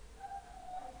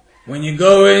 When you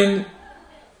go in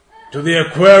to the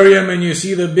aquarium and you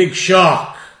see the big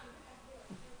shark,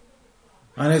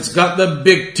 and it's got the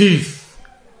big teeth,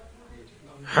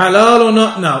 halal or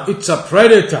not now, it's a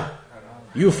predator.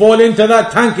 You fall into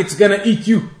that tank, it's gonna eat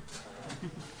you.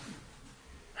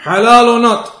 Halal or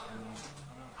not?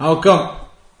 How come?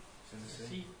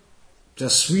 It's a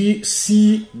sweet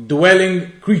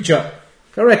sea-dwelling creature.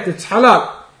 Correct, it's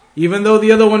halal. Even though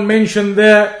the other one mentioned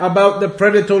there about the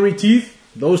predatory teeth,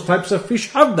 those types of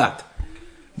fish have that.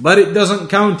 But it doesn't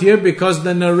count here because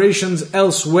the narrations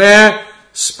elsewhere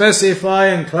specify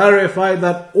and clarify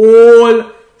that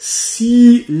all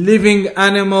sea-living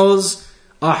animals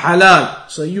are halal.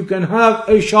 So you can have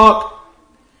a shark,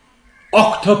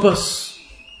 octopus.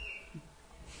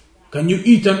 Can you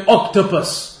eat an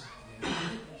octopus?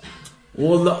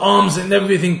 All the arms and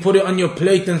everything, put it on your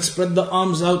plate and spread the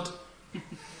arms out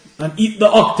and eat the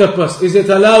octopus. Is it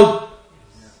allowed?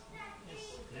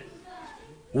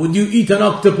 Would you eat an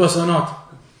octopus or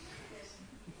not?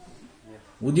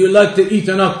 Would you like to eat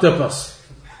an octopus?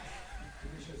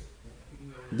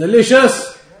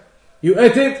 Delicious? You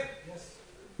ate it?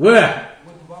 Where?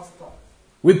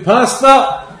 With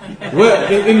pasta?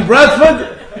 Where? In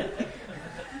Bradford?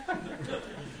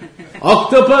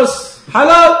 Octopus?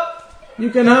 Halal? You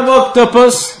can have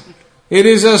octopus. It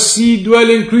is a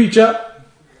sea-dwelling creature.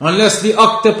 Unless the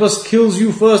octopus kills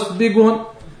you first, big one.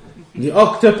 The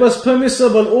octopus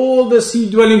permissible, all the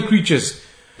sea-dwelling creatures.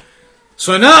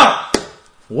 So now,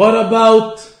 what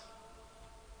about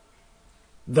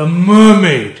the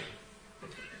mermaid?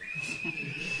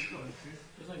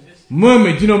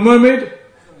 Mermaid, you know mermaid?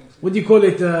 What do you call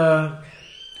it?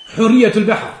 Hurriyat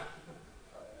al-Bahr.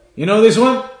 You know this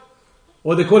one?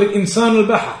 Or they call it Insan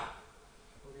al-Bahr.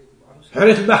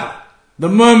 Hurriyat al-Bahr. The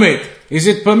mermaid. Is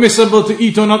it permissible to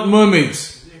eat or not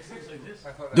mermaids?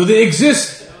 Do they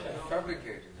exist?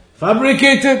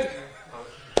 Fabricated.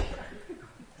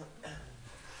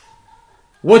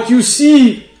 What you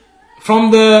see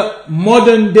from the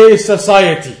modern day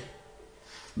society,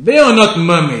 they are not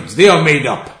mermaids, they are made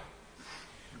up.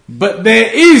 But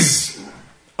there is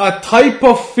a type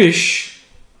of fish,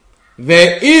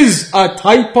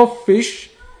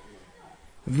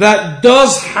 that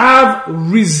does have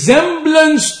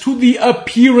resemblance to the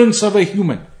appearance of a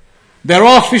human. There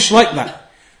are fish like that.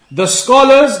 The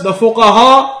scholars, the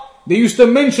fuqaha, they used to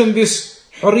mention this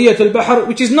Hurriyat al-Bahr,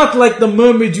 which is not like the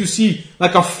mermaid you see,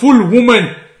 like a full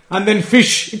woman and then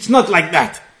fish. It's not like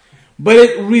that. But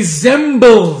it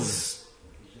resembles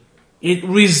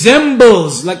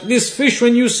like this fish.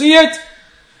 When you see it,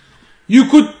 you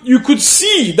could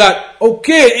see that,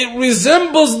 okay, it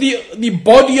resembles the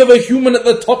body of a human at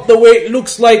the top, the way it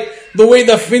looks like, the way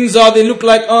the fins are, they look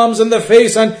like arms, and the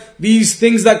face, and these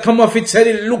things that come off its head,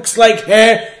 it looks like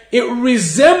hair. It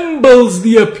resembles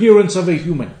the appearance of a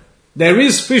human. There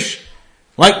is fish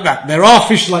like that. There are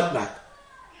fish like that.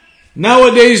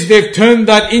 Nowadays, they've turned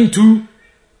that into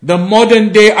the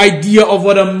modern day idea of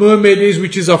what a mermaid is,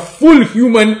 which is a full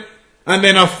human and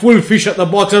then a full fish at the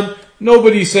bottom.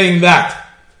 Nobody's saying that.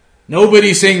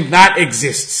 Nobody's saying that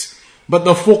exists. But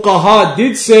the fuqaha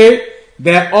did say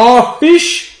there are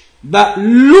fish that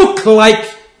look like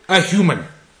a human.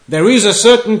 There is a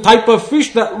certain type of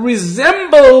fish that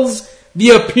resembles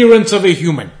the appearance of a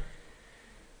human.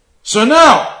 So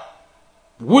now,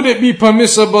 would it be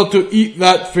permissible to eat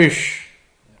that fish?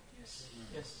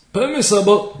 Yes.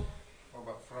 Permissible. What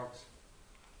about frogs?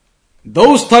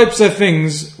 Those types of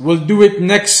things, we'll do it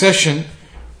next session.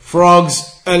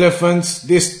 Frogs, elephants,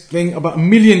 this thing, about 1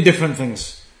 million different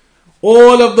things.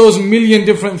 All of those 1 million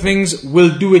different things,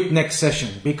 we'll do it next session.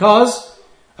 Because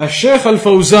Shaykh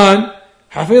Al-Fawzan,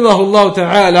 Hafidhahullah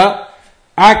Ta'ala,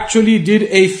 actually did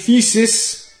a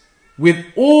thesis with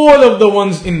all of the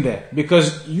ones in there.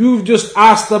 Because you've just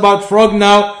asked about frog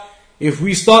now. If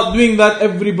we start doing that,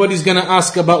 everybody's going to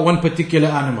ask about one particular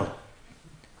animal.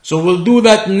 So we'll do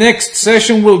that next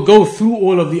session. We'll go through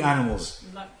all of the animals.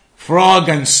 Frog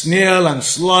and snail and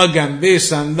slug and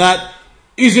this and that.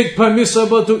 Is it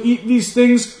permissible to eat these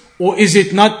things or is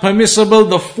it not permissible?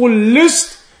 The full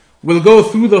list, we'll go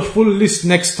through the full list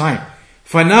next time.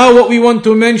 For now, what we want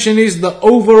to mention is the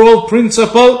overall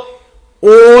principle.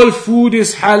 All food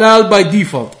is halal by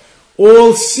default.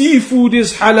 All seafood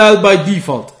is halal by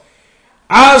default.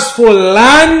 As for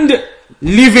land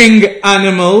living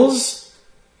animals,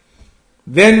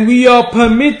 then we are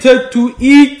permitted to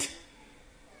eat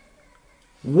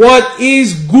what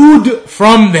is good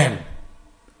from them.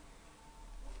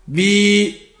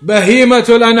 The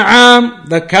bahimatul an'am,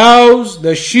 the cows,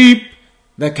 the sheep,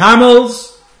 the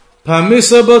camels,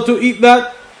 permissible to eat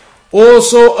that.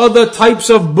 Also other types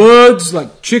of birds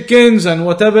like chickens and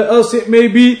whatever else it may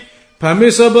be,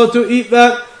 permissible to eat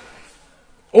that.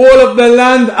 All of the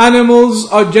land animals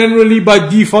are generally by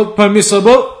default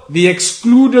permissible. The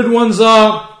excluded ones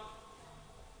are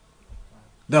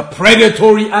the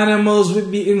predatory animals with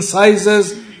the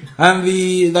incisors and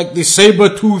the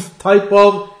saber-tooth type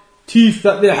of teeth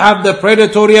that they have. The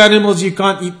predatory animals, you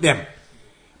can't eat them.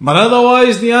 But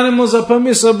otherwise, the animals are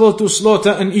permissible to slaughter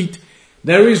and eat.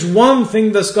 There is one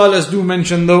thing the scholars do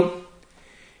mention though,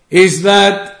 is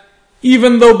that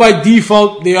even though by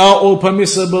default they are all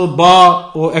permissible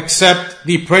bar or except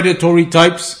the predatory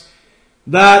types,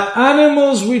 that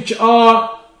animals which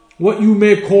are what you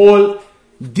may call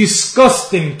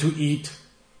disgusting to eat,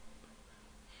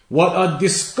 what are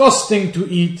disgusting to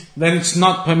eat, then it's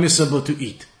not permissible to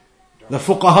eat. The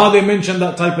fuqaha, they mention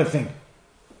that type of thing.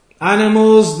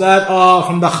 Animals that are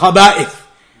from the khaba'ith.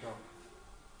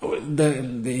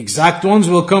 The exact ones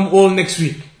will come all next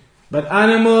week. But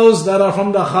animals that are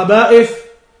from the khaba'ith,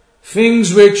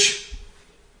 things which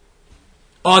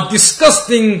are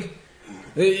disgusting,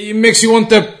 it makes you want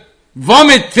to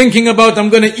vomit thinking about, I'm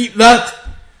going to eat that.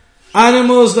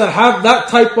 Animals that have that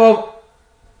type of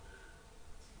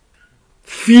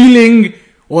feeling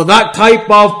or that type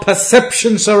of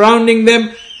perception surrounding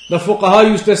them, the fuqaha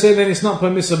used to say that it's not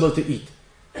permissible to eat.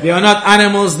 They are not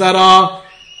animals that are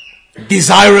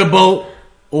desirable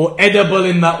or edible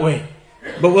in that way.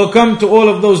 But we'll come to all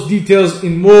of those details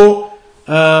in more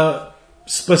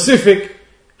specific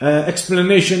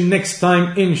explanation next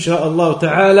time, insha'Allah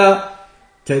ta'ala.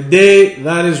 Today,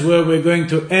 that is where we're going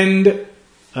to end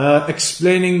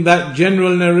explaining that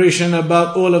general narration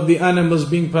about all of the animals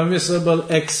being permissible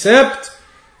except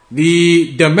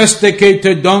the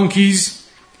domesticated donkeys,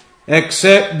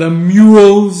 except the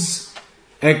mules,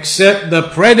 except the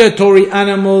predatory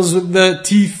animals with the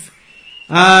teeth,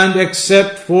 and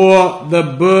except for the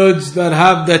birds that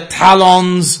have the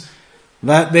talons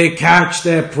that they catch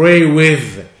their prey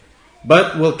with.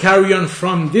 But we'll carry on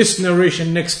from this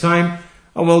narration next time,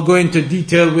 and we'll go into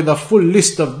detail with a full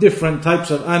list of different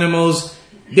types of animals,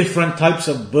 different types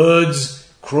of birds,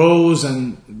 crows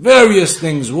and various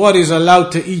things, what is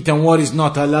allowed to eat and what is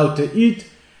not allowed to eat.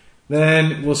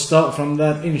 Then we'll start from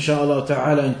that insha'Allah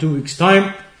ta'ala in 2 weeks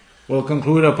time. We'll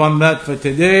conclude upon that for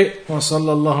today. Wa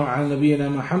sallallahu ala nabiyyina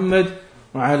Muhammad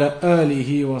wa ala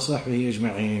alihi wa sahbihi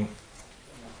ajma'in.